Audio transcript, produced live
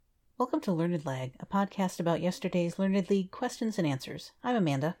Welcome to Learned Lag, a podcast about yesterday's Learned League questions and answers. I'm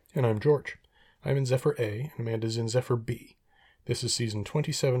Amanda. And I'm George. I'm in Zephyr A, and Amanda's in Zephyr B. This is season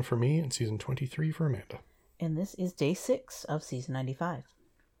 27 for me and season 23 for Amanda. And this is day 6 of season 95.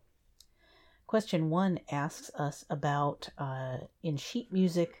 Question 1 asks us about, in sheet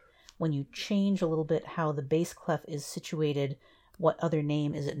music, when you change a little bit how the bass clef is situated, what other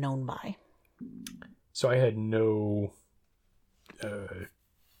name is it known by? So I had no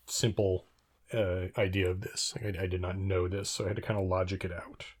simple idea of this. I did not know this, so I had to kind of logic it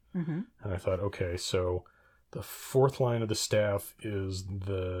out. Mm-hmm. And I thought, okay, so the fourth line of the staff is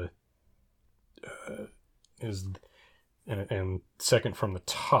and second from the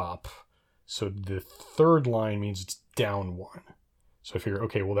top. So the third line means it's down one. So I figure,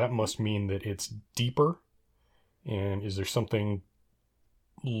 okay, well that must mean that it's deeper. And is there something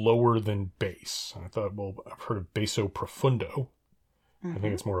lower than bass? And I thought, well, I've heard of basso profundo. Mm-hmm. I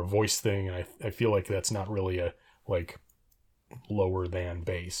think it's more a voice thing, and I feel like that's not really a lower than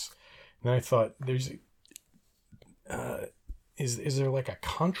bass. And I thought, there's is there like a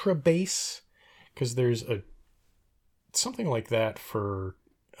contrabass? Because there's something like that for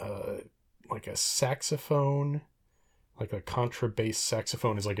like a saxophone. Like a contrabass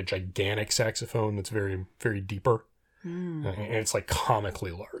saxophone is like a gigantic saxophone that's very, very deeper. And it's like comically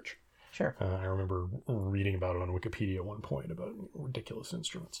large. Sure. I remember reading about it on Wikipedia at one point about ridiculous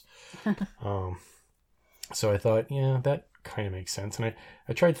instruments. So I thought, yeah, that kind of makes sense. And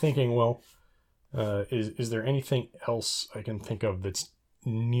I tried thinking, well, is there anything else I can think of that's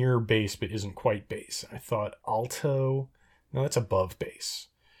near bass but isn't quite bass? I thought alto, no, that's above bass.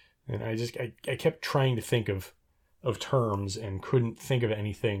 And I kept trying to think of terms and couldn't think of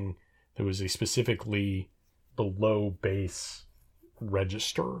anything that was a specifically below bass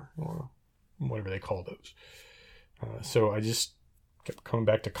register or whatever they call those. So I just kept coming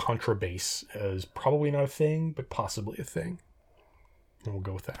back to contrabass as probably not a thing, but possibly a thing. And we'll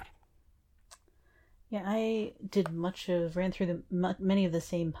go with that. Yeah, I ran through many of the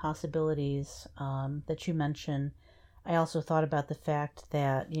same possibilities that you mentioned. I also thought about the fact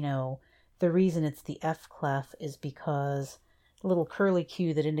that, the reason it's the F clef is because the little curly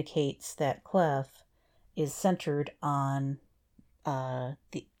Q that indicates that clef is centered on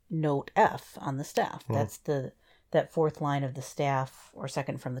the note F on the staff. Mm. That's that fourth line of the staff, or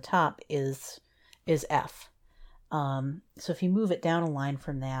second from the top, is F. So if you move it down a line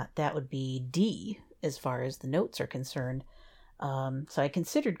from that would be D as far as the notes are concerned. So I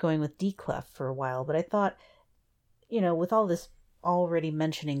considered going with D clef for a while, but I thought, with all this already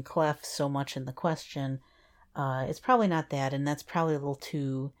mentioning clef so much in the question, it's probably not that, and that's probably a little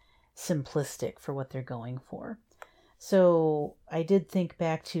too simplistic for what they're going for. So I did think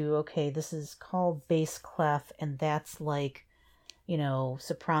back to, okay, this is called bass clef, and that's like,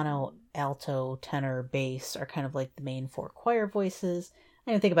 soprano, alto, tenor, bass are kind of like the main four choir voices.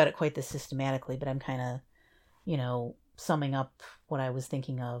 I didn't think about it quite this systematically, but I'm kind of, summing up what I was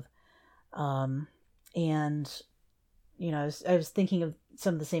thinking of. And I was thinking of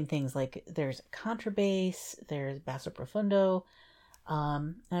some of the same things, like there's contrabass, there's basso profundo,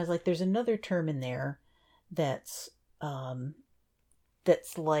 and I was like, there's another term in there that's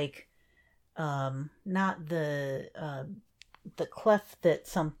like not the clef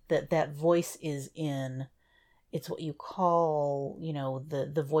that voice is in. It's what you call,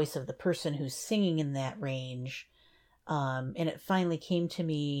 the voice of the person who's singing in that range, and it finally came to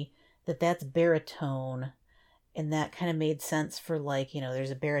me that that's baritone. And that kind of made sense for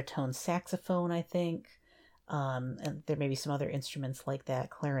there's a baritone saxophone, I think. And there may be some other instruments like that,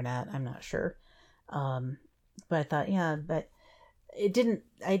 clarinet, I'm not sure. But I thought, yeah, but I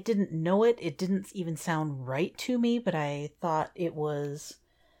didn't know it. It didn't even sound right to me, but I thought it was,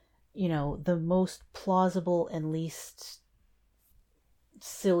 the most plausible and least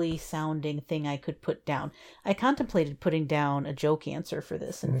silly sounding thing I could put down. I contemplated putting down a joke answer for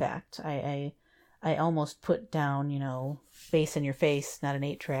this. In fact, I almost put down, bass in your face, not an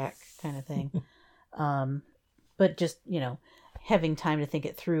 8-track kind of thing. But just, having time to think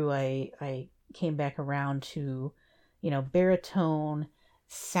it through, I came back around to, baritone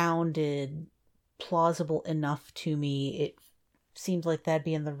sounded plausible enough to me. It seemed like that'd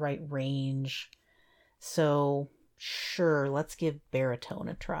be in the right range. So, sure, let's give baritone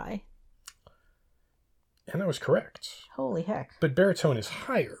a try. And that was correct. Holy heck. But baritone is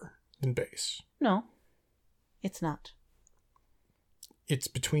higher than bass. No, it's not. It's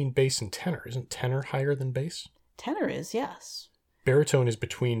between bass and tenor. Isn't tenor higher than bass? Tenor is, yes. Baritone is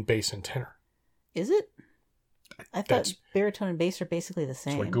between bass and tenor. Is it? I thought baritone and bass are basically the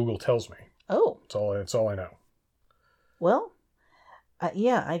same. That's what Google tells me. Oh. That's all I know. Well,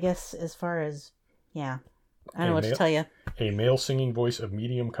 Yeah, I guess as far as, yeah, I don't know what to tell you. A male singing voice of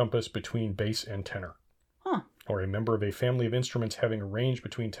medium compass between bass and tenor. Huh. Or a member of a family of instruments having a range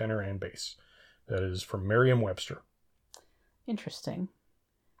between tenor and bass. That is from Merriam-Webster. Interesting.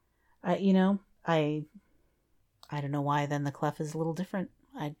 I don't know why then the clef is a little different.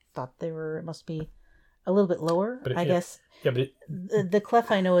 I thought it must be a little bit lower, I guess. Yeah, but the clef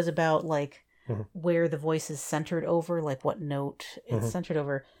I know is about like mm-hmm. where the voice is centered over, like what note it's mm-hmm. centered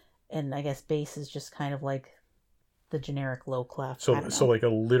over, and I guess bass is just kind of like the generic low clef. So like a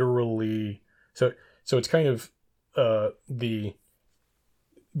literally so it's kind of the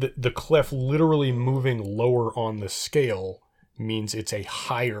clef literally moving lower on the scale means it's a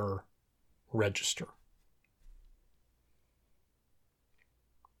higher register.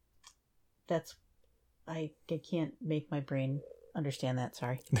 I can't make my brain understand that.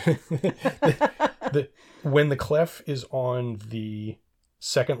 Sorry. When the clef is on the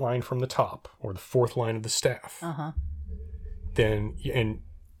second line from the top or the fourth line of the staff, then and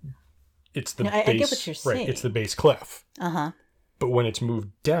it's the bass. I get what you're saying. Right, it's the bass clef. But when it's moved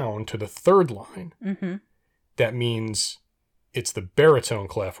down to the third line, that means it's the baritone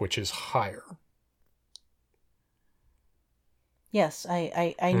clef, which is higher. Yes,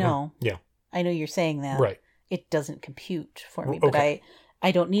 I know. Yeah. I know you're saying that. Right. It doesn't compute for me, Okay. but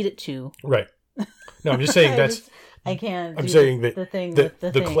I don't need it to. Right. No, I'm just saying I can't. I'm saying that the thing.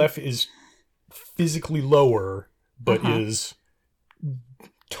 The clef is physically lower, but is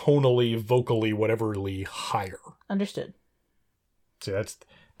tonally, vocally, whateverly higher. Understood. So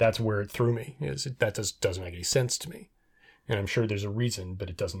that's where it threw me. That just doesn't make any sense to me, and I'm sure there's a reason, but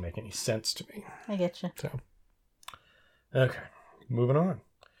it doesn't make any sense to me. I get you. So, okay, moving on.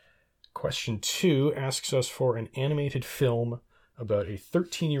 Question 2 asks us for an animated film about a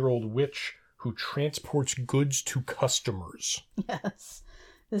 13-year-old witch who transports goods to customers. Yes.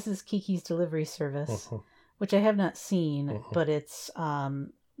 This is Kiki's Delivery Service, which I have not seen, but it's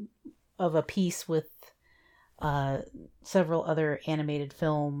of a piece with several other animated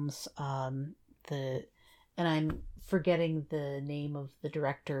films. And I'm forgetting the name of the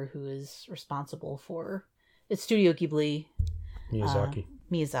director who is responsible for it's Studio Ghibli.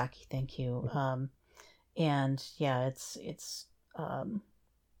 Miyazaki, thank you. And yeah, it's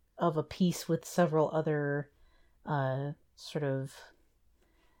of a piece with several other sort of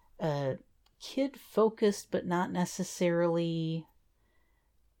kid-focused, but not necessarily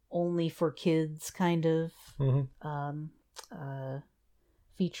only for kids kind of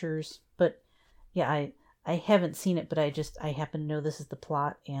features. But yeah, I haven't seen it, but I happen to know this is the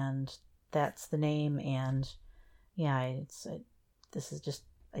plot and that's the name, and yeah, this is just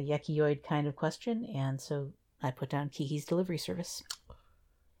a yucky-yoid kind of question, and so I put down Kiki's Delivery Service.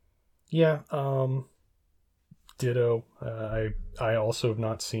 Yeah, ditto. I also have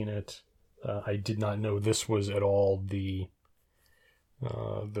not seen it. I did not know this was at all the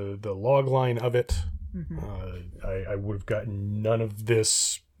log line of it. I would have gotten none of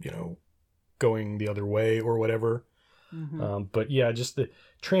this, going the other way or whatever. But yeah, just the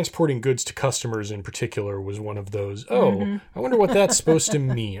transporting goods to customers in particular was one of those. I wonder what that's supposed to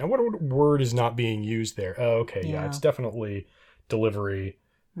mean. I wonder what word is not being used there. Oh, okay. Yeah, it's definitely delivery.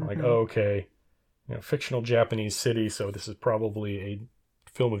 Like, okay. Fictional Japanese city. So this is probably a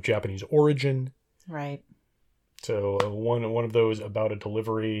film of Japanese origin. Right. So one of those about a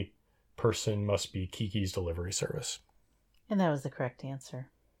delivery person must be Kiki's Delivery Service. And that was the correct answer.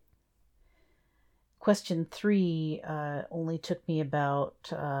 Question 3 only took me about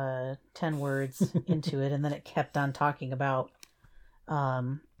 10 words into it, and then it kept on talking about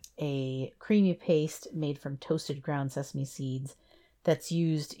a creamy paste made from toasted ground sesame seeds that's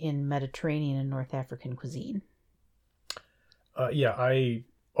used in Mediterranean and North African cuisine. Yeah, I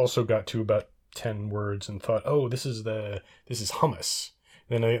also got to about 10 words and thought, this is hummus.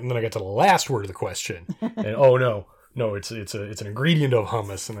 And then I got to the last word of the question, and no, it's an ingredient of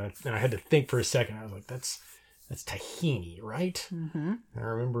hummus, and I had to think for a second. I was like, that's tahini, right? And I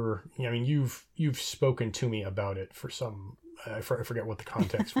remember, you've spoken to me about it for some. I forget what the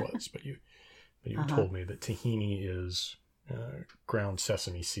context was, but you told me that tahini is ground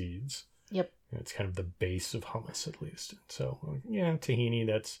sesame seeds. Yep. And it's kind of the base of hummus, at least. So yeah, tahini.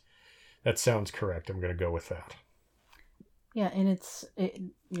 That sounds correct. I'm going to go with that. Yeah, and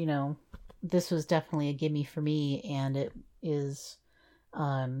this was definitely a gimme for me, and it is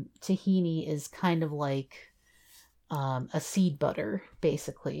tahini is kind of like a seed butter,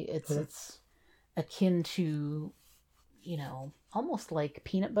 basically. It's akin to almost like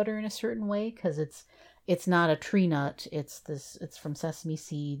peanut butter in a certain way, because it's not a tree nut. It's from sesame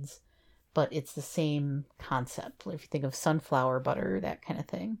seeds, but it's the same concept. If you think of sunflower butter, that kind of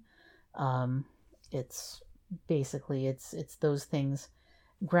thing, it's basically it's those things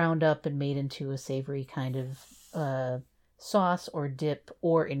ground up and made into a savory kind of sauce or dip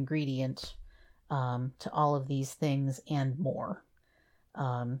or ingredient to all of these things and more.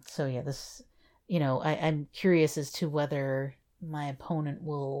 So yeah, this, I'm curious as to whether my opponent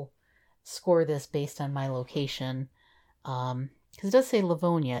will score this based on my location. Because it does say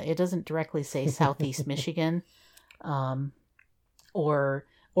Livonia. It doesn't directly say Southeast Michigan. Or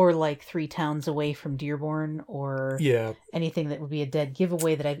like 3 towns away from Dearborn, or anything that would be a dead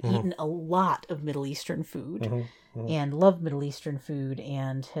giveaway that I've eaten a lot of Middle Eastern food and love Middle Eastern food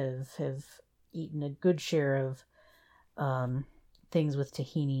and have eaten a good share of things with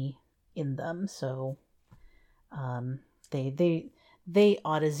tahini in them. So they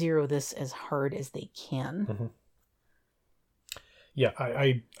ought to zero this as hard as they can. Yeah,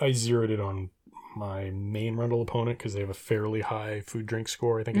 I zeroed it on my main rental opponent because they have a fairly high food drink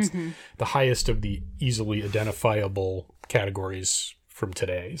score. I think it's the highest of the easily identifiable categories from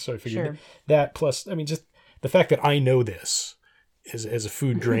today. So I figured that plus, I mean, just the fact that I know this as a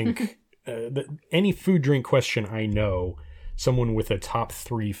food drink, any food drink question I know, someone with a top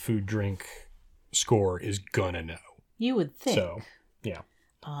 3 food drink score is gonna know. You would think. So, yeah.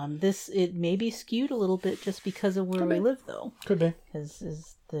 It may be skewed a little bit just because of where we live, though. Could be.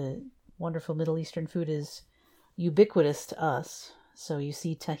 Because the wonderful Middle Eastern food is ubiquitous to us. So you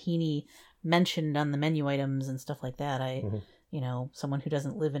see tahini mentioned on the menu items and stuff like that. Someone who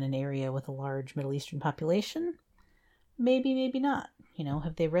doesn't live in an area with a large Middle Eastern population, maybe not.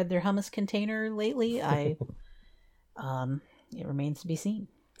 Have they read their hummus container lately? It remains to be seen.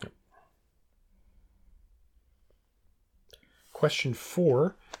 Question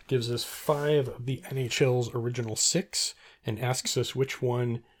 4 gives us 5 of the NHL's original 6 and asks us which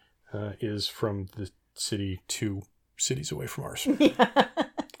one is from the city 2 cities away from ours.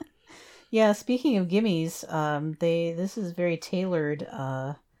 Yeah, speaking of gimmies, this is very tailored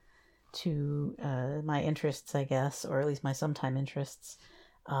to my interests, I guess, or at least my sometime interests.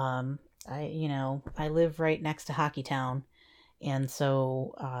 I live right next to Hockeytown, and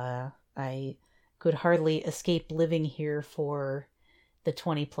so I could hardly escape living here for the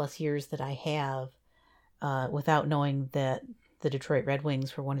 20 plus years that I have without knowing that the Detroit Red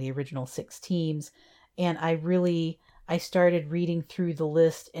Wings were one of the original 6 teams. And I started reading through the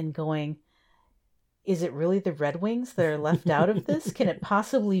list and going, is it really the Red Wings that are left out of this? Can it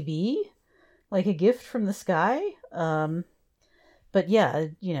possibly be like a gift from the sky? But yeah,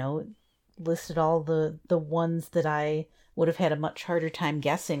 listed all the ones that I would have had a much harder time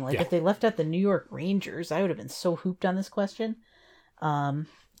guessing. Like if they left out the New York Rangers, I would have been so hooped on this question.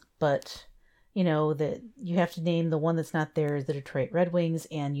 But that you have to name the one that's not there is the Detroit Red Wings,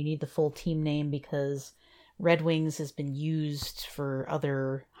 and you need the full team name because Red Wings has been used for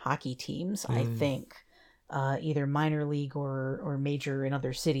other hockey teams, I think, either minor league or major in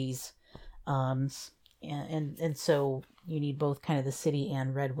other cities. And so you need both kind of the city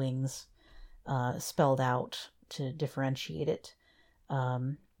and Red Wings spelled out to differentiate it.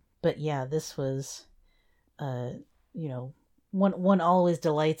 But yeah, this was, one always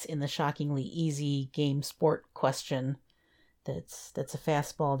delights in the shockingly easy game sport question. That's a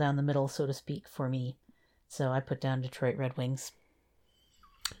fastball down the middle, so to speak, for me. So I put down Detroit Red Wings.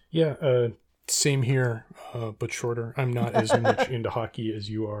 Yeah, same here, but shorter. I'm not as much into hockey as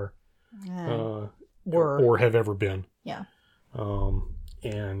you are, or have ever been. Yeah.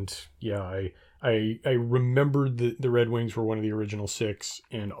 And yeah, I remembered the Red Wings were one of the original 6,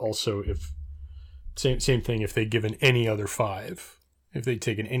 and also if same thing, if they'd given any other 5, if they'd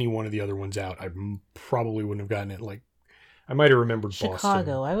taken any one of the other ones out, I probably wouldn't have gotten it. Like, I might have remembered Chicago.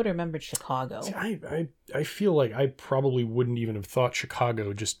 Boston. I would have remembered Chicago. See, I feel like I probably wouldn't even have thought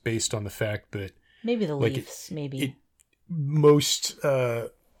Chicago just based on the fact that maybe the Leafs, maybe most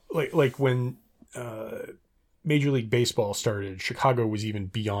like when Major League Baseball started, Chicago was even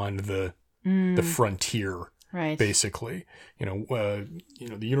beyond the frontier. Right. Basically, the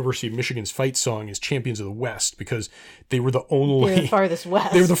University of Michigan's fight song is "Champions of the West" because they were the only They're the farthest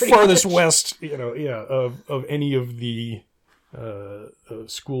west. They were the farthest much. west, of any of the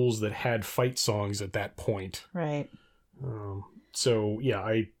schools that had fight songs at that point. Right. So yeah,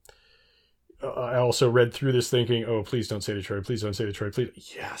 I also read through this thinking, oh, please don't say Detroit, please don't say Detroit,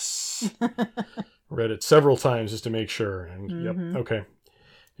 please. Yes. Read it several times just to make sure, and yep, okay.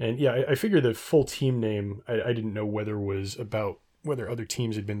 And yeah, I figured the full team name, I didn't know whether it was about whether other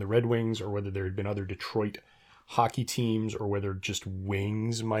teams had been the Red Wings or whether there had been other Detroit hockey teams or whether just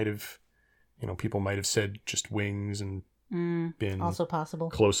Wings might have, people might have said just Wings and been Also possible.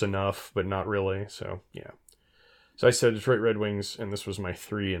 close enough, but not really. So, yeah. So I said Detroit Red Wings, and this was my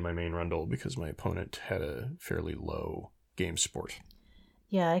 3 in my main rundle because my opponent had a fairly low game sport.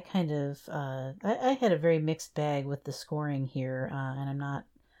 Yeah, I kind of, I had a very mixed bag with the scoring here, and I'm not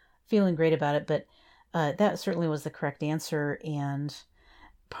feeling great about it, but that certainly was the correct answer. And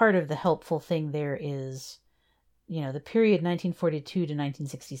part of the helpful thing there is, the period 1942 to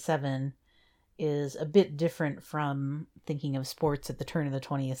 1967 is a bit different from thinking of sports at the turn of the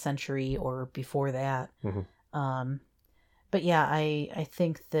 20th century or before that. Mm-hmm. But yeah, I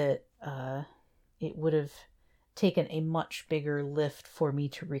think that it would have taken a much bigger lift for me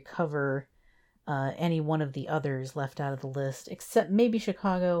to recover any one of the others left out of the list, except maybe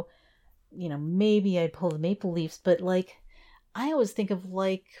Chicago. Maybe I'd pull the Maple Leafs, but I always think of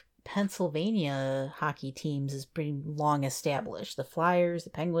Pennsylvania hockey teams as pretty long established. The Flyers, the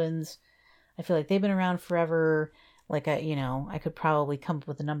Penguins, I feel like they've been around forever. I could probably come up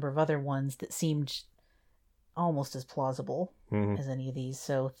with a number of other ones that seemed almost as plausible as any of these.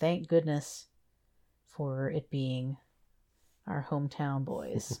 So thank goodness for it being our hometown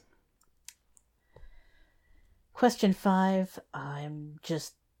boys. Question 5, I'm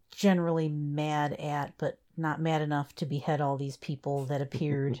just generally mad at, but not mad enough to behead all these people that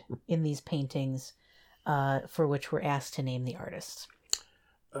appeared in these paintings, for which we're asked to name the artists.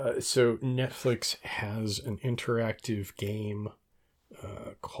 So Netflix has an interactive game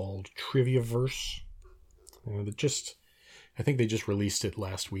called Triviaverse. I think they just released it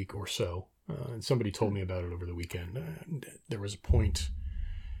last week or so. And somebody told me about it over the weekend. There was a point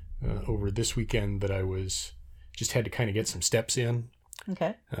over this weekend that I just had to kind of get some steps in.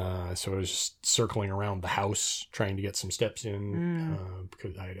 Okay. So I was just circling around the house trying to get some steps in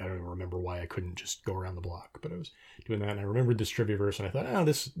because I don't even remember why I couldn't just go around the block, but I was doing that and I remembered this Triviaverse and I thought,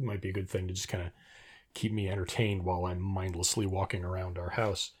 this might be a good thing to just kind of keep me entertained while I'm mindlessly walking around our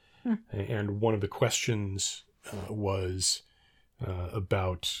house. And one of the questions was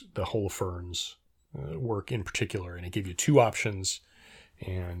about the Holofernes work in particular, and it gave you 2 options,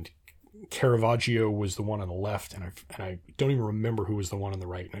 and Caravaggio was the one on the left, and I don't even remember who was the one on the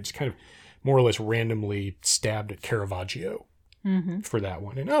right, and I just kind of more or less randomly stabbed at Caravaggio for that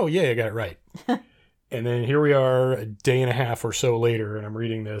one, and I got it right. And then here we are a day and a half or so later, and I'm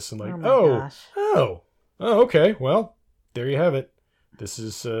reading this and okay, well, there you have it.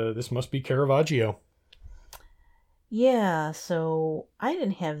 This must be Caravaggio. Yeah, so I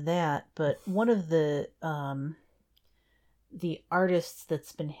didn't have that, but one of the artists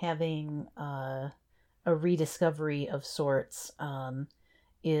that's been having a rediscovery of sorts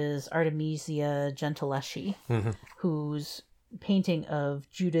is Artemisia Gentileschi, whose painting of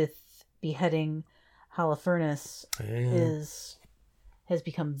Judith beheading Holofernes has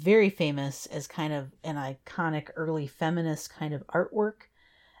become very famous as kind of an iconic early feminist kind of artwork.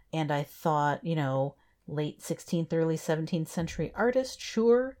 And I thought, late 16th, early 17th century artist,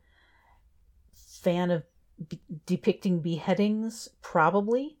 sure. Fan of depicting beheadings,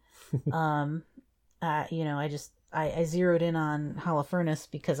 probably. I zeroed in on Holofernes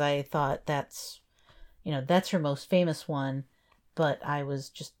because I thought that's her most famous one, but I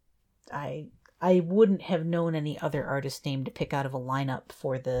wouldn't have known any other artist name to pick out of a lineup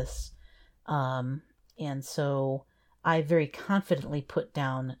for this. And so I very confidently put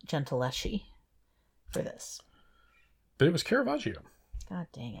down Gentileschi for this. But it was Caravaggio. God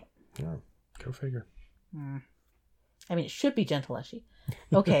dang it. Yeah, go figure. I mean, it should be Gentileschi.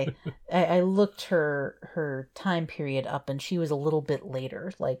 Okay, I looked her time period up, and she was a little bit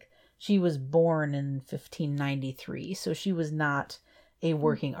later. She was born in 1593, so she was not a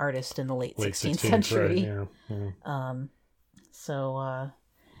working artist in the late 16th century. Right, yeah.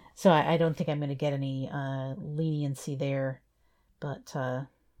 So I don't think I'm going to get any leniency there, but darn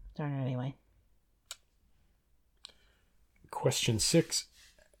it anyway. Question 6,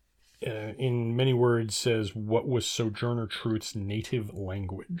 in many words, says, what was Sojourner Truth's native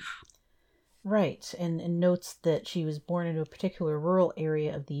language? Right, and notes that she was born into a particular rural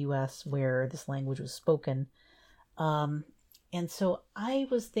area of the U.S. where this language was spoken. And so I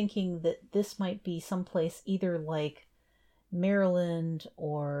was thinking that this might be someplace either like Maryland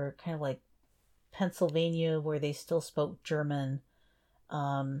or kind of like Pennsylvania where they still spoke German.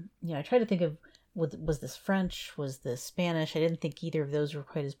 I tried to think of, was this French? Was this Spanish? I didn't think either of those were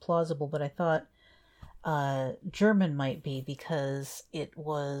quite as plausible, but I thought German might be because it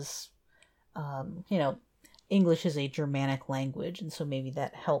was, English is a Germanic language, and so maybe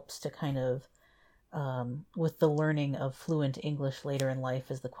that helps to kind of, with the learning of fluent English later in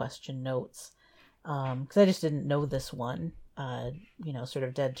life, as the question notes. Because I just didn't know this one, sort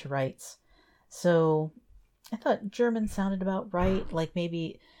of dead to rights. So I thought German sounded about right. Like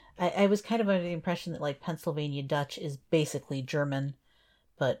maybe I was kind of under the impression that like Pennsylvania Dutch is basically German,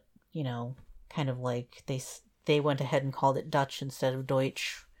 but kind of like they went ahead and called it Dutch instead of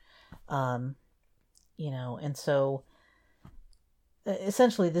Deutsch. And so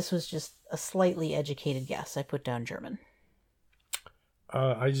essentially this was just a slightly educated guess. I put down German.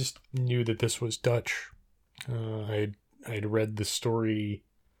 I just knew that this was Dutch. I'd read the story,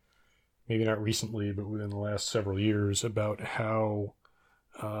 maybe not recently, but within the last several years, about how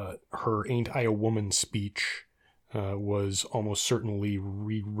her Ain't I a Woman speech was almost certainly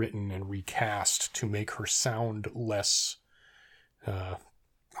rewritten and recast to make her sound less,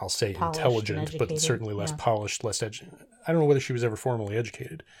 I'll say Polished intelligent, but certainly less polished, I don't know whether she was ever formally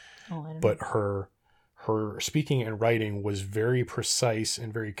educated. Oh, I don't but know. her speaking and writing was very precise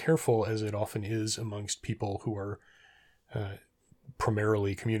and very careful, as it often is amongst people who are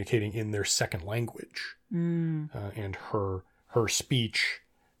primarily communicating in their second language. And her speech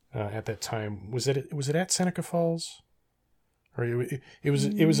at that time, was it at Seneca Falls, or it was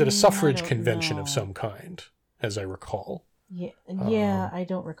at a suffrage convention of some kind, as I recall. Yeah, I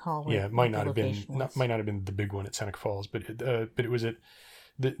don't recall. It might not have been the big one at Seneca Falls, but it was at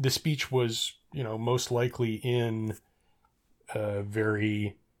the speech was most likely in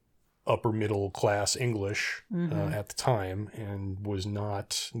very upper middle class English at the time, and was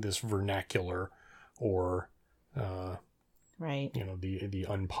not this vernacular or right. The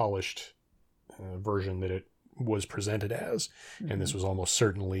unpolished version that it was presented as. And this was almost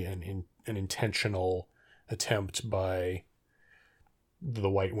certainly an intentional attempt by the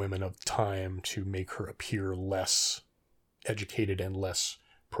white women of the time to make her appear less educated and less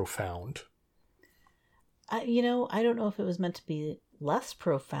profound. I don't know if it was meant to be less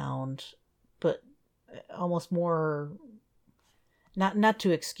profound, but almost more, not to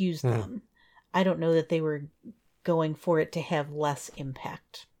excuse them. I don't know that they were going for it to have less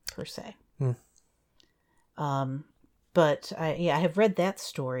impact per se. But I have read that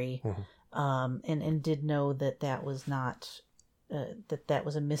story, and did know that was not that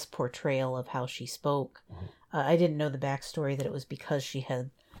was a misportrayal of how she spoke. I didn't know the backstory that it was because she had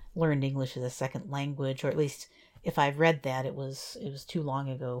learned English as a second language, or at least if I've read that, it was too long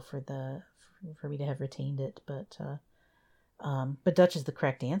ago for me to have retained it. But Dutch is the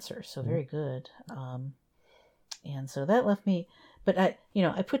correct answer, so very good. And so that left me, but I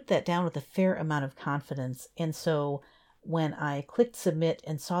put that down with a fair amount of confidence, and so when I clicked submit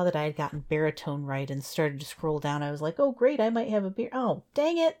and saw that I had gotten baritone right and started to scroll down, I was like, oh great, I might have a beer. Oh,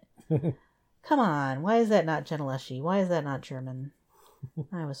 dang it. Come on. Why is that not Gentileschi? Why is that not German?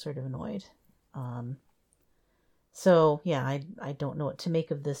 I was sort of annoyed. So yeah, I don't know what to make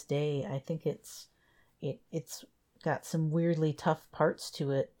of this day. I think it's got some weirdly tough parts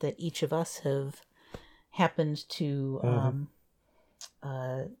to it that each of us have happened to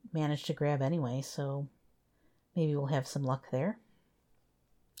manage to grab anyway. So maybe we'll have some luck there.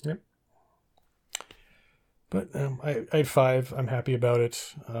 Yep. But I had 5. I'm happy about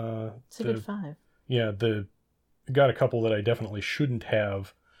it. It's a good 5. Yeah, got a couple that I definitely shouldn't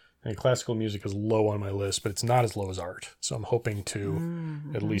have. And classical music is low on my list, but it's not as low as art. So I'm hoping to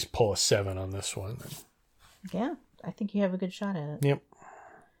at least pull a 7 on this one. Yeah, I think you have a good shot at it. Yep.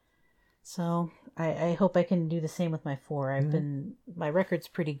 So I hope I can do the same with my 4. My record's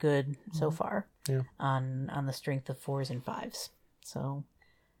pretty good so far. Yeah. On the strength of 4s and 5s. So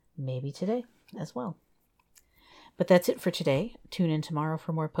maybe today as well. But that's it for today. Tune in tomorrow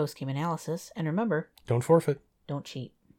for more post-game analysis. And remember, don't forfeit. Don't cheat.